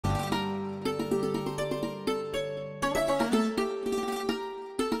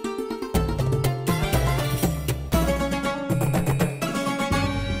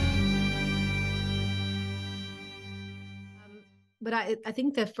but I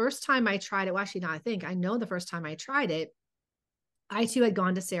think the first time I tried it, well, actually, not, I know the first time I tried it, I too had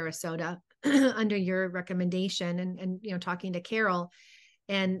gone to Sarasota under your recommendation and, you know, talking to Carol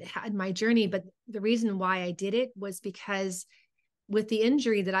and had my journey. But the reason why I did it was because with the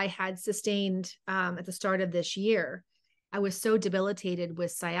injury that I had sustained at the start of this year, I was so debilitated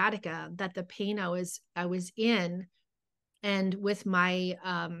with sciatica that the pain I was in, and with my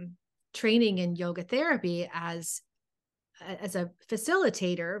training in yoga therapy as a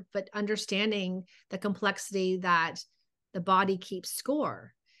facilitator, but understanding the complexity that the body keeps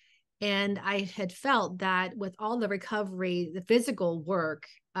score. And I had felt that with all the recovery, the physical work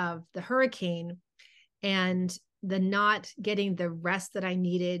of the hurricane and the not getting the rest that I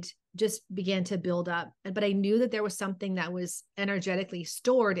needed just began to build up. But I knew that there was something that was energetically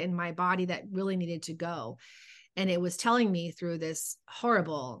stored in my body that really needed to go. And it was telling me through this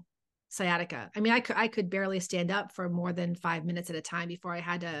horrible sciatica. I mean, I could barely stand up for more than 5 minutes at a time before I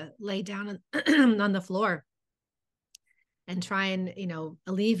had to lay down on the floor and try and, you know,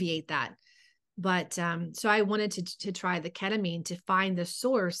 alleviate that. But so I wanted to try the ketamine to find the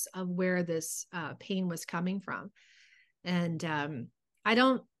source of where this pain was coming from. And I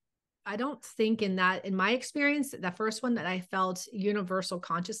don't think in my experience, the first one that I felt universal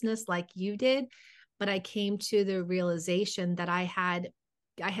consciousness like you did, but I came to the realization that I had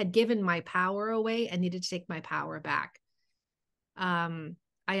given my power away and needed to take my power back.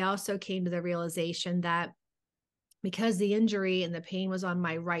 I also came to the realization that because the injury and the pain was on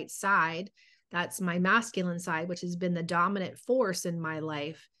my right side, that's my masculine side, which has been the dominant force in my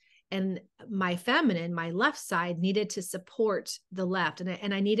life. And my feminine, my left side, needed to support the left.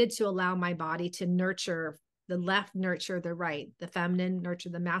 And I needed to allow my body to nurture the left, nurture the right, the feminine, nurture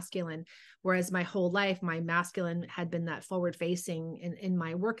the masculine. Whereas my whole life, my masculine had been that forward facing in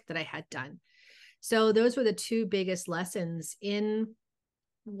my work that I had done. So those were the two biggest lessons in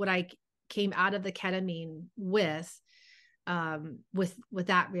what I came out of the ketamine with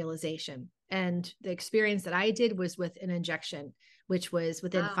that realization. And the experience that I did was with an injection, which was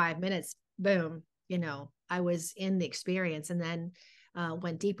within 5 minutes, boom, you know, I was in the experience, and then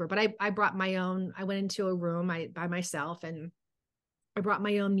went deeper. But I brought my own, I went into a room by myself, and I brought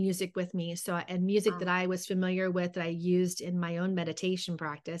my own music with me. So, and music that I was familiar with, that I used in my own meditation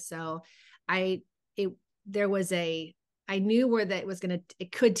practice. So I knew where that was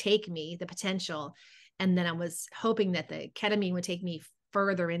it could take me, the potential. And then I was hoping that the ketamine would take me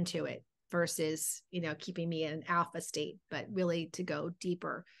further into it versus, you know, keeping me in an alpha state, but really to go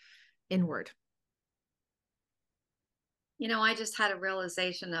deeper inward. You know, I just had a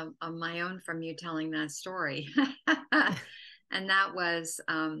realization of my own from you telling that story. And that was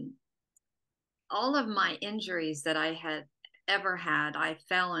all of my injuries that I had ever had. I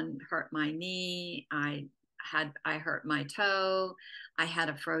fell and hurt my knee. I hurt my toe. I had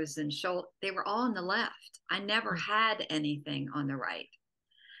a frozen shoulder. They were all on the left. I never had anything on the right.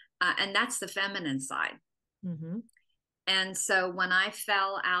 And that's the feminine side. Mm-hmm. And so when I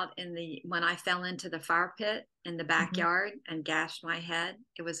fell into the fire pit in the backyard and gashed my head,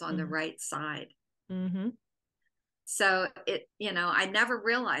 it was on the right side. Mm-hmm. So it, you know, I never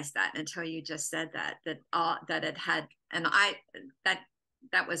realized that until you just said that it had, and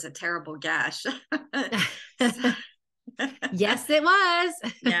that was a terrible gash. Yes, it was.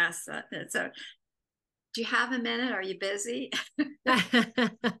 Yes. So do you have a minute? Are you busy?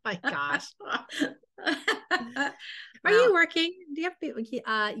 My gosh. Are you working? Do you have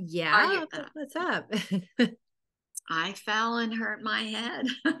yeah. What's up? I fell and hurt my head.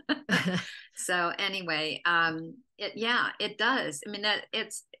 So anyway, it does. I mean, that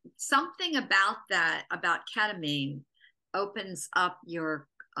it's something about ketamine opens up your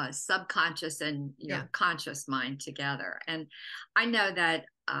subconscious and your conscious mind together. And I know that